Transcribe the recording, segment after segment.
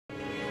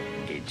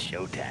It's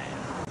showtime.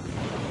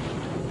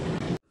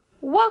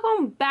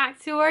 Welcome back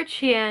to our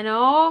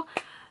channel.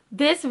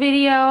 This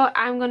video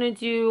I'm gonna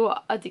do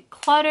a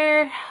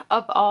declutter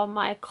of all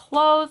my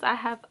clothes. I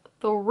have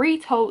 3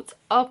 totes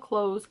of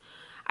clothes.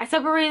 I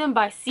separated them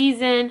by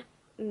season.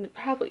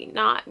 Probably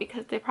not,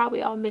 because they're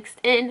probably all mixed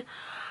in.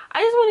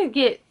 I just want to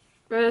get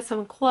rid of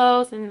some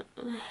clothes, and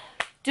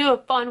do a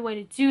fun way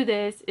to do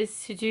this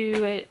is to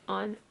do a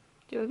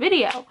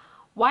video.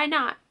 Why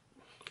not?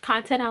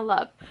 Content I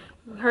love.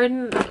 We heard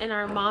in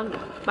our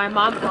my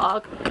mom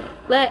vlog,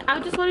 but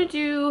I just want to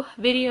do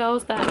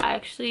videos that I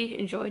actually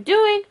enjoy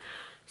doing.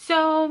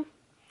 So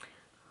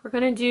we're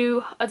gonna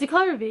do a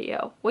declutter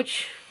video,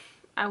 which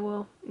I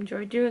will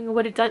enjoy doing and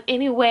would have done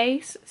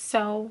anyways.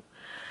 So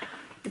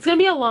it's gonna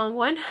be a long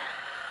one.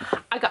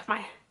 I got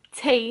my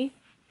tea,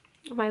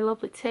 my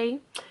lovely tea.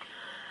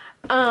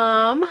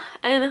 And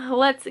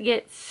let's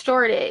get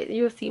started.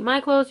 You'll see my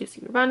clothes, you'll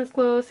see Nirvana's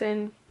clothes,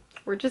 and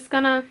we're just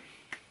gonna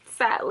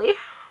sadly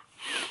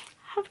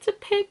have to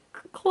pick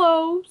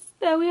clothes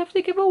that we have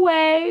to give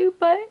away,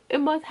 but it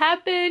must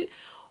happen.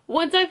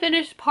 Once I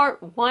finish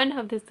part 1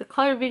 of this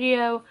declutter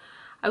video,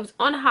 I was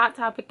on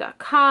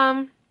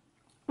hottopic.com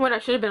when I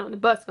should have been on the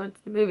bus going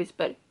to the movies,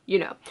 but you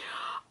know.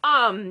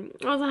 I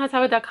was on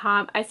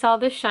hottopic.com. I saw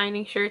this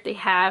shining shirt they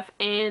have,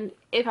 and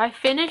if I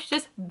finish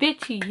this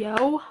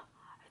video,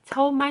 I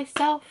told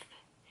myself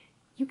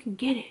you can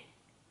get it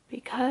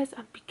because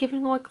I'm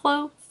giving away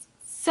clothes.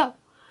 So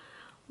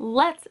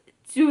let's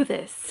do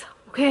this,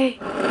 okay?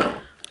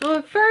 Well,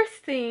 the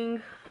first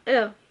thing,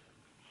 it's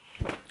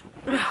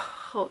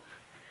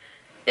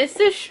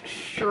this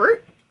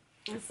shirt.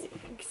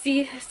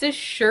 See, it's this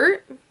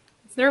shirt.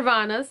 It's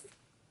Nirvana's.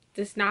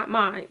 It's not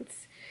mine.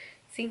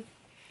 See,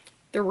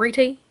 the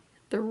retail,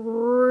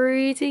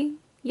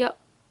 yep,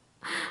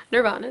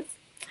 Nirvana's.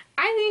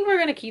 I think we're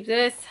gonna keep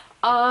this.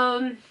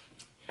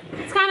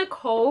 It's kind of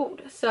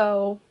cold,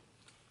 so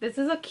this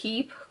is a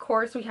keep. Of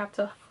course, we have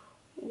to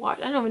wash.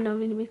 I don't even know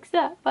if it mixed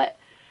up, but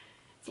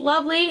it's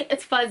lovely.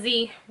 It's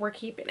fuzzy. We're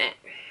keeping it.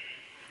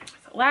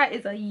 So that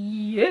is a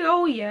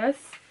oh yes.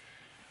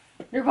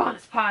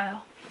 Nirvana's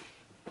pile.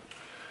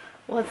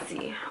 Let's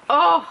see.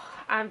 Oh,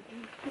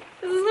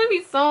 this is gonna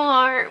be so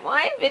hard.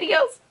 My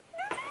videos.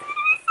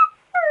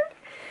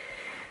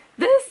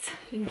 This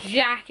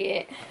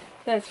jacket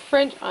that's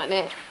French on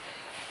it.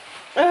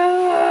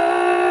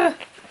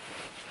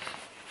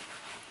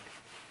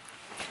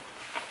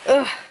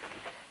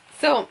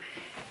 So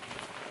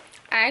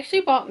I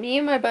actually bought me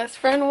and my best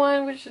friend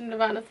one, which is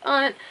Nirvana's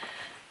aunt,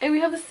 and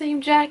we have the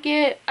same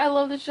jacket. I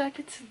love this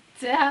jacket to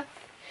death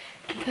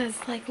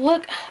because, like,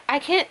 look, I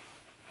can't,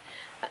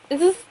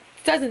 this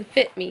doesn't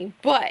fit me,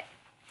 but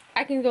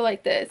I can go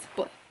like this.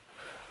 But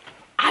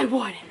I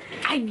want it.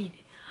 I need it.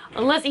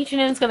 Unless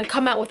H&M's gonna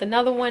come out with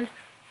another one,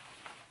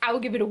 I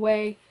will give it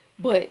away,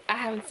 but I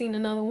haven't seen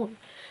another one,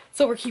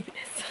 so we're keeping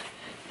this.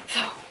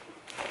 So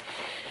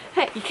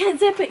hey, you can't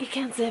zip it, you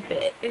can't zip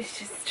it. It's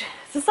just,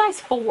 it's a size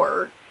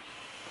 4.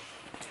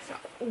 So,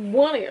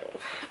 one of them.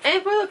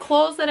 And for the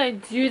clothes that I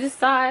do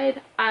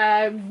decide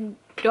I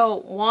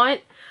don't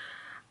want,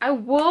 I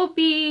will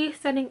be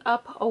setting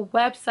up a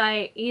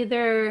website.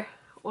 Either,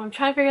 well, I'm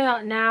trying to figure it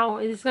out now.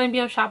 It's going to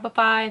be on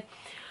Shopify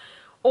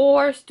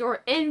or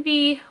Store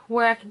Envy,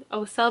 where I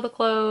will sell the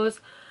clothes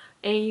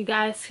and you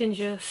guys can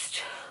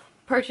just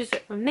purchase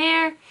it from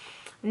there.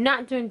 I'm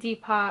not doing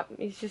Depop.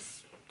 It's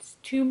just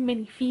too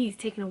many fees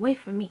taken away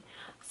from me,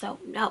 so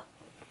no.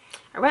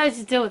 I'd rather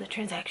just deal with the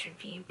transaction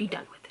fee and be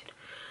done with it.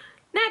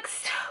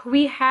 Next,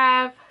 we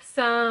have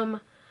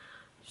some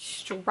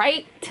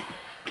striped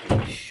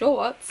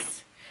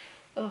shorts.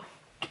 Oh,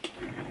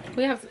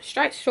 we have some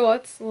striped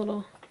shorts.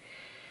 Little.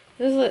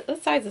 This is,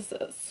 what size is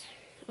this?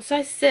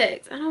 Size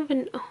 6. I don't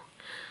even know.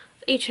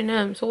 It's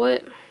H&M. So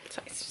what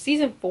size?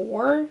 Season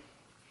 4?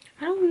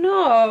 I don't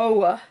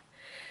know.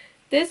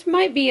 This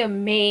might be a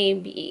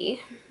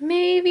maybe.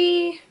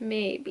 Maybe.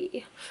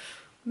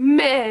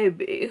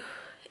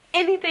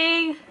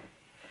 Anything.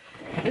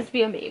 This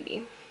be a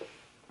maybe.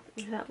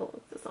 Let's have a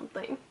look at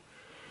something.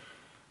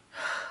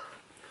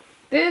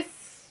 This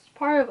is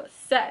part of a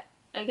set.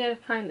 I gotta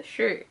find the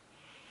shirt.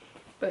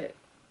 But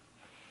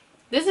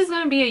this is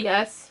gonna be a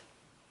yes.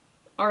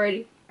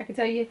 Already. I can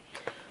tell you.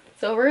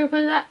 So we're gonna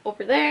put that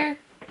over there.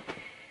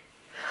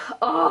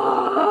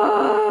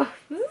 Oh,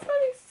 this is gonna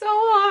be so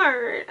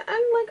hard.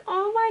 I like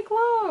all my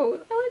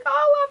clothes. I like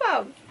all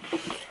of them.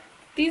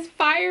 These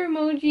fire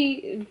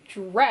emoji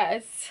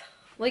dress.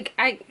 Like,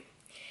 I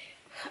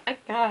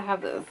gotta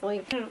have this.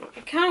 Like,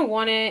 I kind of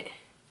want it,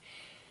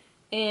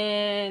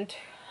 and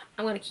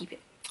I'm gonna keep it.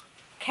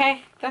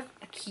 Okay, that's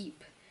a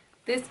keep.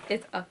 This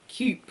is a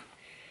keep.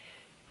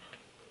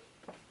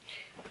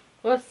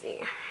 Let's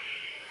see.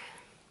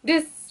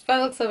 This, by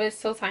the looks of it, is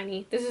so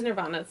tiny. This is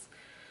Nirvana's.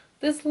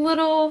 This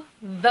little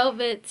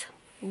velvet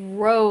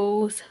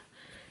rose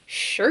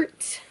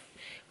shirt.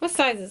 What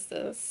size is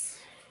this?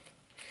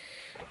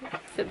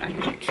 Sit back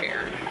in your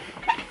chair.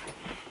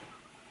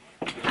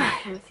 I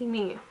haven't seen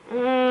me.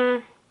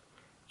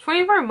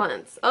 24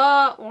 months.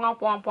 Womp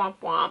womp womp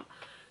womp.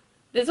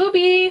 This will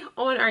be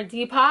on our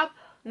Depop,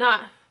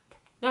 not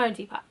our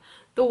Depop,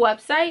 the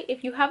website.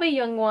 If you have a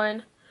young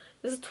one,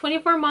 this is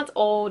 24 months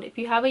old. If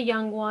you have a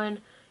young one,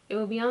 it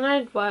will be on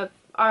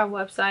our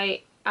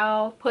website.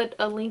 I'll put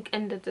a link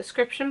in the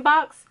description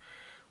box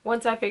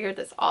once I figure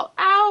this all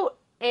out.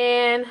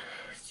 And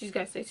you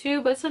guys say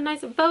too, but it's a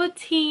nice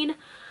velveteen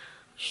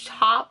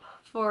top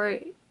for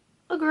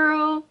a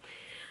girl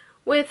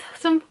with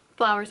some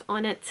flowers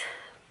on it.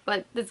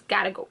 But this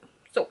gotta go.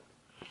 So,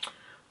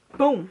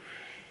 boom.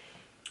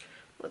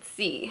 Let's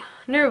see.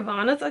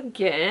 Nirvana's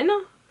again.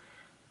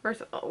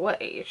 First of all,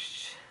 what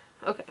age?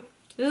 Okay.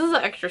 This is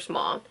an extra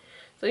small.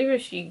 So even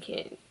if she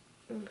can't.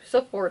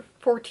 So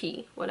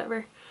 4T,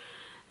 whatever.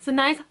 It's a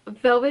nice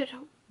velvet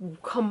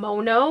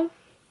kimono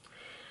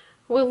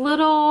with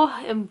little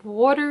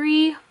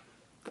embroidery,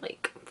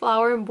 like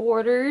flower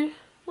embroidered.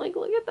 Like,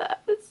 look at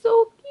that. It's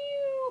so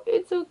cute.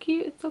 It's so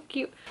cute. It's so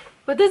cute.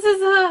 But this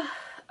is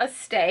a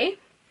stay.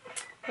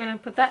 I'm gonna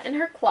put that in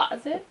her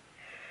closet.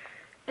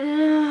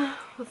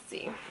 Let's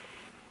see.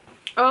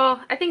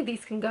 Oh, I think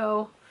these can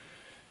go.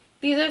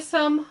 These are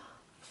some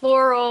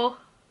floral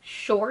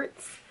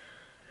shorts.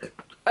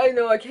 I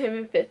know I can't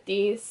even fit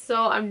these,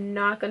 so I'm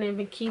not gonna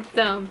even keep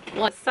them.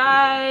 What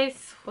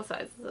size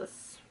is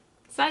this?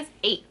 Size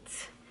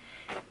 8.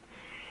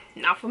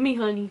 Not for me,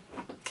 honey.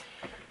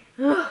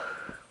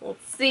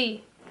 Let's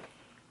see.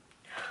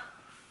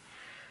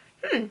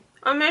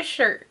 On my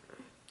shirt.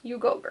 You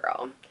go,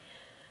 girl.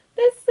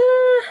 This,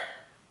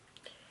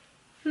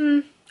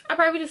 I'll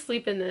probably just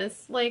sleep in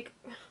this. Like,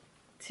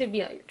 to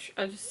be honest,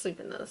 I'll just sleep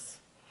in this.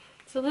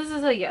 So this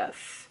is a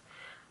yes.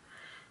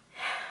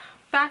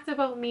 Fact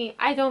about me,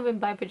 I don't even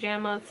buy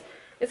pajamas.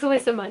 It's a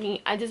waste of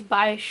money. I just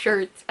buy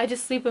shirts. I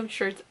just sleep in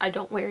shirts I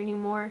don't wear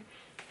anymore.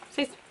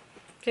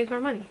 Saves more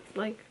money.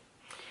 Like,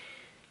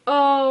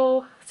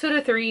 oh, 2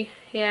 to 3.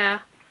 Yeah.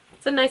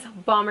 It's a nice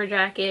bomber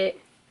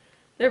jacket.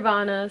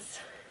 Nirvana's.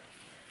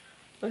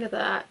 Look at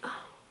that.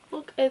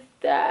 Look at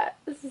that.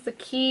 This is a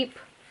keep.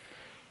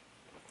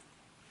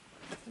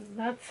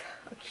 That's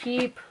a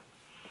keep.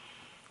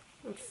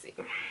 Let's see.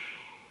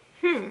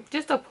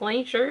 Just a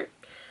plain shirt.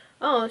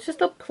 Oh, it's just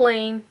a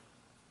plain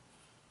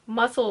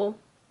muscle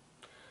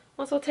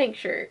tank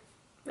shirt.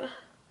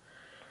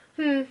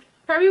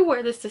 Probably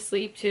wear this to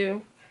sleep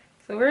too.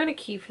 So we're gonna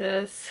keep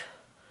this.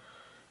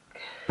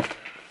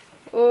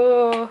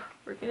 Oh,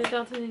 we're getting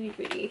down to the nitty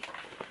gritty.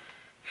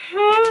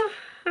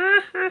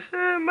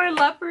 My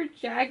leopard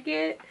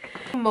jacket.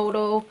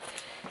 Moto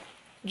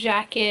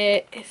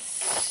jacket is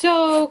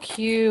so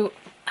cute.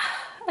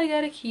 I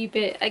gotta keep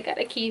it. I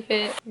gotta keep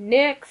it.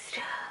 Next.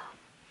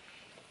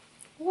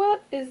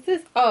 What is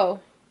this? Oh.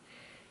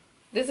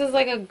 This is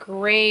like a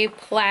gray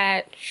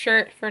plaid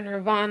shirt for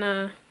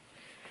Nirvana.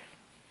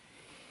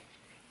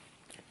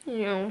 You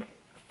know.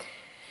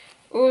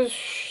 Oh,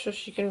 so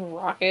she can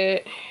rock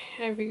it.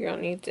 Every girl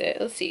needs it.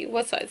 Let's see.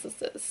 What size is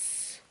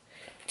this?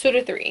 2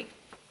 to 3.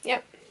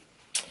 Yep.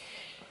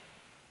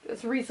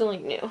 It's recently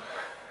new.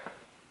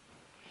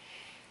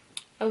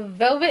 A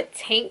velvet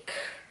tank.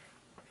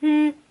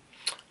 I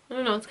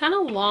don't know. It's kind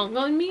of long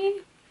on me.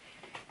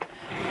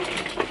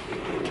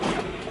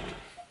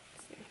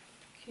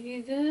 Can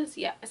you do this?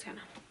 Yeah, it's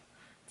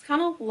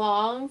kind of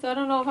long, so I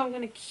don't know if I'm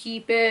gonna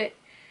keep it.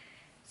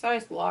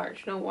 Size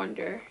large, no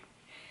wonder.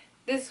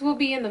 This will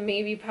be in the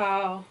maybe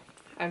pile.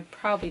 I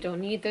probably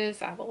don't need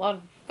this. I have a lot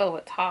of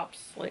velvet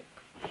tops. Like,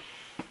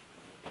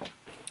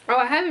 oh,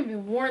 I haven't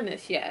even worn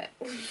this yet.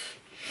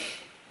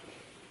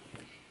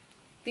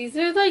 These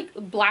are like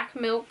black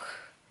milk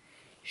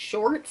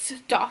shorts.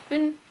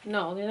 Dolphin?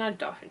 No, they're not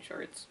dolphin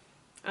shorts.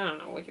 I don't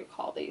know what you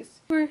call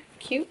these. They're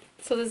cute.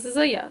 So this is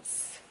a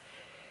yes.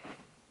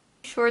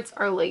 Shorts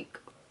are like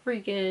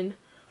freaking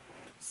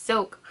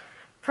silk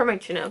from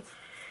H&M.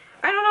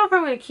 I don't know if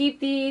I'm gonna keep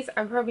these.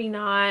 I'm probably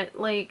not.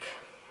 Like,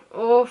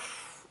 oh,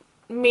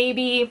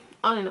 maybe.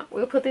 I don't know.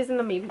 We'll put these in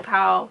the maybe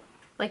pile.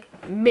 Like,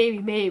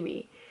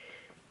 maybe.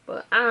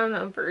 But I don't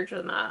know, verge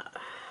on that.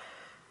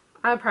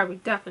 I'm probably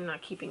definitely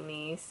not keeping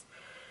these.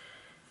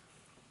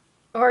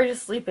 Or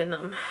just sleep in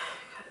them.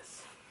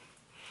 Because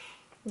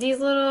these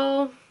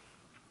little,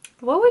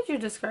 what would you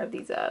describe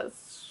these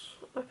as?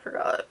 I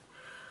forgot.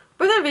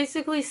 But they're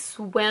basically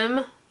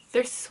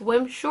they're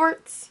swim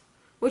shorts,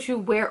 which you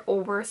wear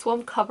over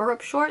swim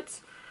cover-up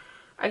shorts.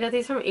 I got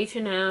these from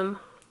H&M,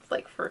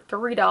 like for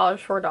 $3,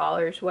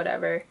 $4,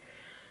 whatever.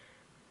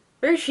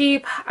 Very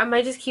cheap. I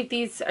might just keep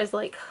these as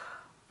like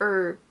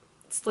for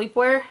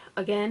sleepwear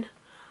again.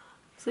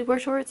 Sleepwear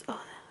shorts.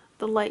 Oh,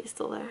 the light is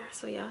still there.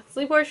 So yeah,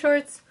 sleepwear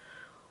shorts.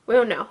 We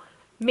don't know.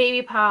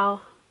 Maybe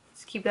pal.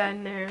 Just keep that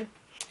in there.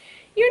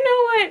 You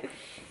know what?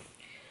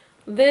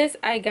 This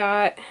I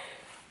got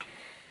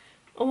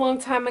a long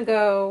time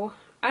ago.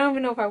 I don't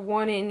even know if I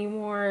want it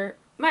anymore.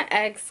 My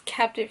ex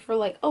kept it for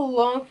like a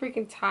long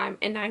freaking time,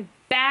 and I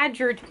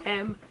badgered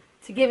him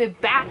to give it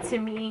back to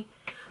me.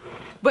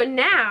 But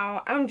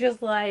now I'm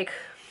just like,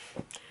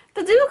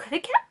 the dude could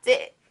have kept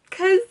it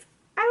because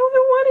I don't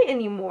even want it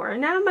anymore.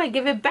 Now I might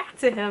give it back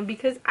to him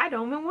because I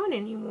don't even want it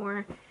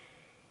anymore.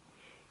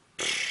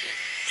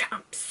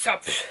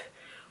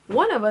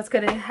 one of us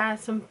could have had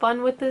some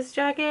fun with this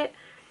jacket.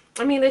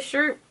 I mean, this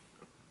shirt,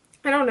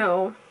 I don't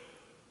know.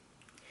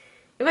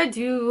 If I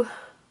do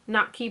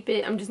not keep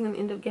it, I'm just gonna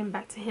end up getting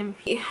back to him.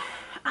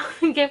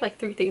 I gave like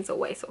 3 things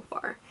away so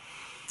far.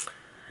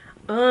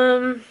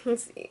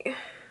 Let's see.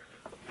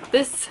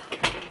 This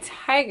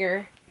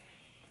tiger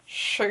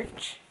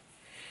shirt,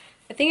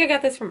 I think I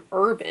got this from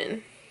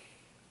Urban.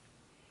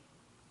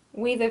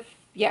 We the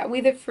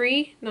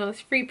Free? No, it's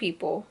Free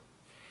People.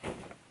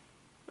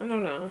 I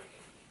don't know.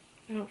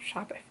 I don't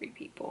shop at Free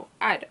People.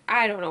 I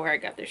don't know where I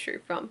got this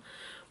shirt from.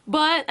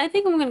 But I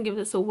think I'm gonna give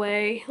this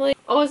away. Like,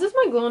 oh, is this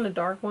my glow in the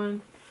dark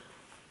one?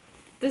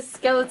 This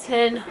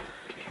skeleton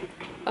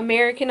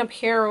American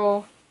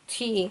Apparel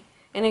tee.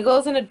 And it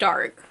goes in the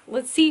dark.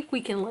 Let's see if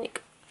we can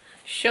like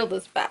show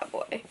this bad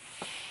boy.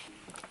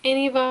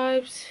 Any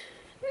vibes?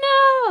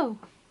 No!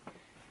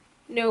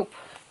 Nope.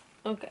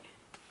 Okay.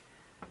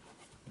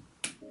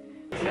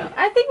 So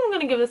I think I'm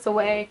gonna give this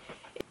away.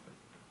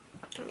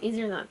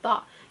 Easier than I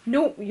thought.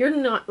 Nope, you're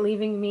not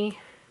leaving me.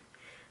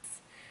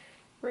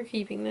 We're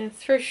keeping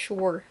this for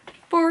sure.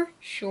 For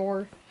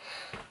sure.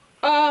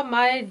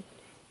 My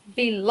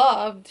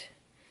beloved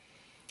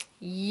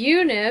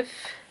Unif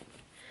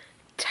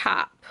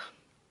top.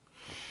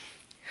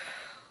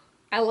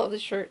 I love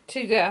this shirt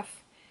to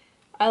death.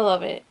 I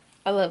love it.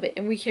 I love it.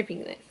 And we're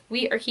keeping this.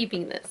 We are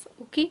keeping this.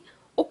 Okay?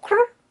 Okay.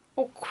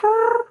 Okay.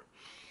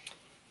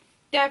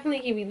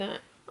 Definitely keeping that.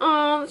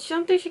 I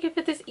don't think she could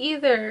fit this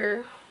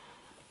either.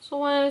 So I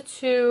wanted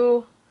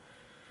to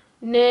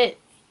knit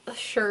a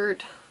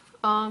shirt,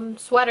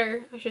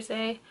 sweater, I should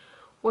say,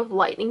 with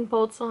lightning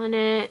bolts on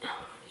it.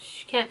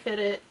 She can't fit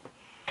it.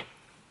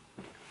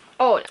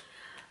 Oh,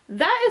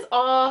 that is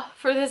all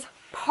for this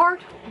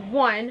part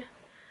 1.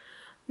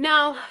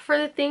 Now, for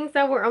the things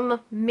that were on the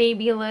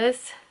maybe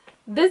list,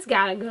 this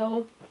gotta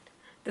go.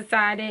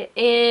 Decided.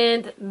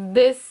 And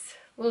this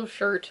little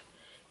shirt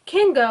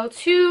can go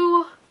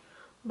too.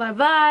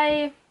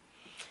 Bye-bye.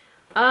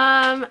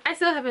 I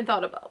still haven't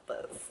thought about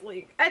this.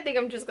 Like, I think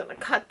I'm just gonna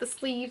cut the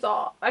sleeves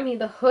off. I mean,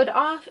 the hood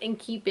off and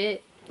keep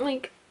it,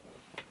 like,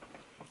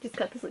 just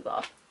cut the sleeve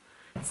off.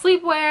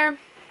 Sleepwear.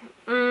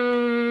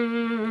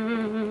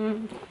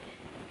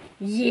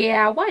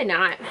 Yeah, why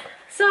not?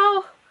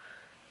 So,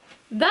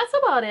 that's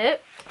about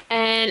it.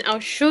 And I'll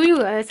show you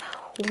guys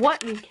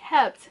what we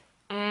kept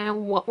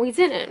and what we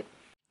didn't.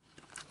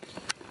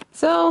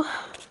 So,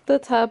 the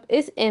tub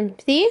is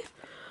empty.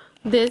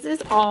 This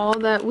is all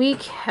that we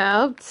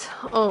kept.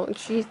 Oh,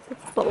 jeez,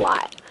 that's a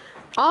lot.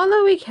 All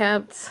that we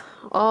kept.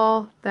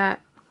 All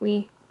that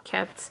we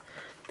kept.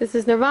 This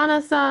is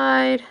Nirvana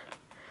side.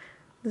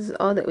 This is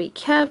all that we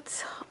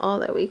kept. All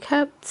that we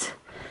kept.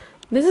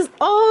 This is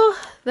all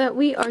that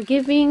we are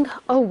giving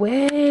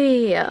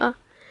away.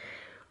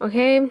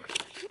 Okay.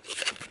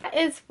 That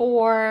is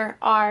for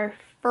our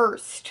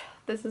first.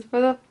 This is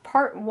for the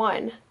part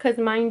 1. Because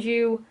mind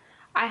you,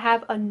 I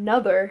have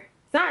another.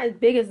 It's not as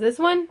big as this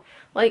one.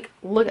 Like,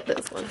 look at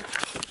this one.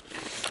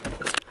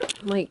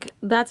 Like,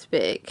 that's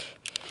big.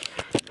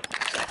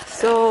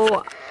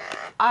 So,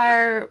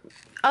 our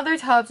other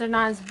tubs are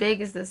not as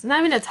big as this. It's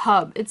not even a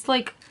tub. It's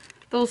like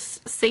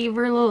those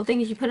saver little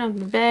things you put on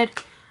the bed.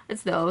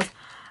 It's those.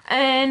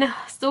 And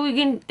so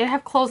they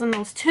have clothes on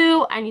those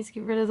too. I need to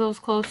get rid of those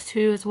clothes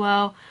too as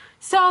well.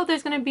 So,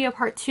 there's going to be a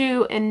part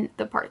 2, and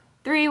the part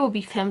 3 will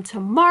be filmed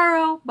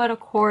tomorrow. But of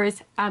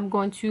course, I'm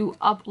going to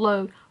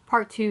upload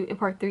part 2 and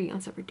part 3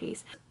 on separate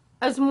days.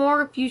 As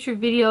more future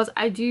videos,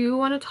 I do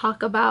want to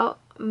talk about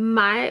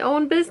my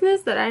own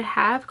business that I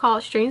have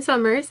called Strange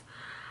Summers.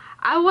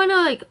 I want to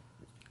like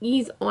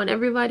ease on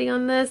everybody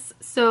on this,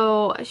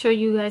 so I show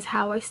you guys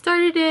how I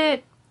started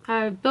it, how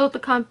I built the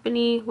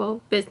company,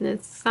 well,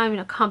 business. It's not even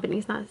a company,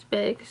 it's not as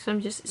big, so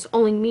it's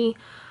only me.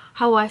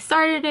 How I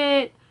started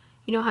it,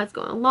 you know, how it's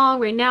going along.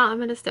 Right now,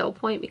 I'm at a stale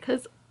point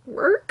because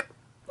work,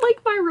 like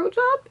my real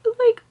job, is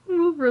like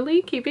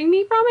really keeping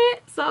me from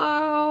it. So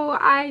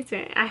I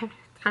have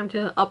time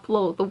to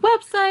upload the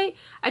website.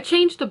 I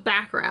changed the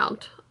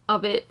background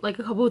of it like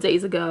a couple of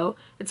days ago.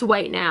 It's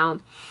white now.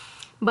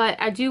 But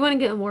I do want to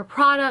get more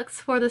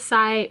products for the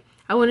site.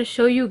 I want to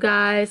show you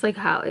guys like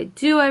how I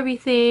do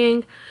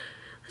everything.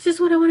 That's just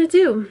what I want to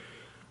do.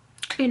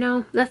 You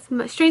know, that's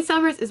my Strange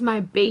Summers is my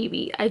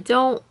baby. I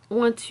don't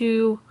want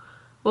to,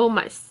 well,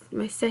 my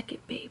second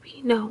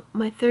baby. No,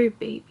 my third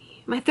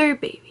baby. My third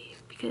baby,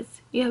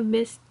 because you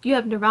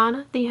have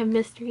Nirvana, then you have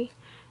Mystery,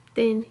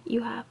 then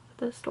you have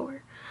the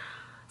store.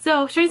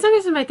 So, Strange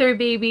Summers is my third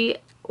baby.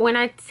 When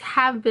I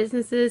have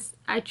businesses,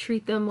 I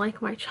treat them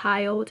like my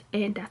child,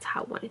 and that's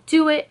how I want to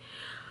do it.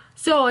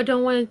 So, I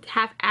don't want to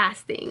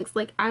half-ass things.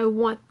 Like, I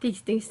want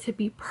these things to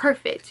be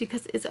perfect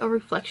because it's a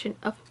reflection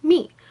of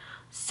me.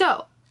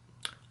 So,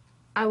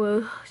 I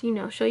will, you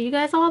know, show you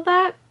guys all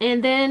that.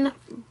 And then,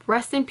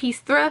 Rest in Peace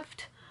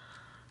Thrift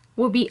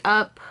will be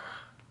up.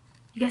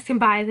 You guys can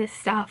buy this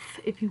stuff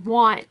if you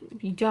want.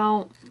 If you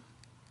don't,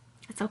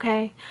 it's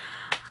okay.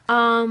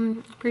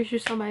 Pretty sure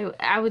somebody,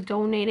 I would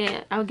donate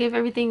it. I would give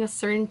everything a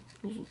certain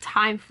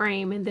time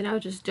frame, and then I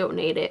would just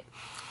donate it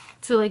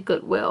to like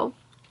Goodwill.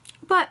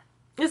 But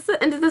this is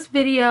the end of this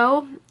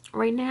video.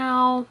 Right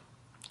now,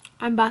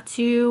 I'm about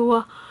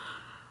to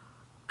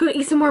go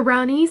eat some more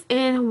brownies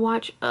and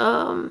watch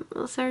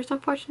Sarah's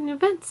Unfortunate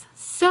Events.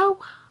 So,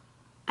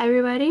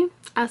 everybody,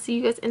 I'll see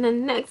you guys in the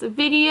next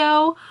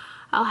video.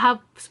 I'll have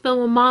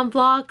Spill My Mom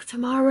vlog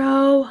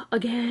tomorrow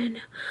again.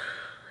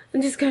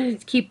 I'm just gonna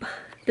keep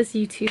this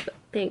YouTube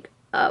thing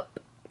up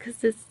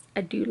because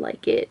I do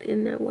like it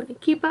and I want to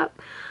keep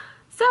up.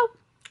 So,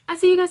 I'll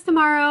see you guys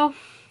tomorrow.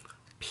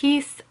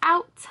 Peace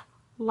out.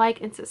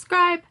 Like and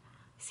subscribe.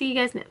 See you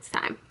guys next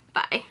time.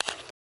 Bye.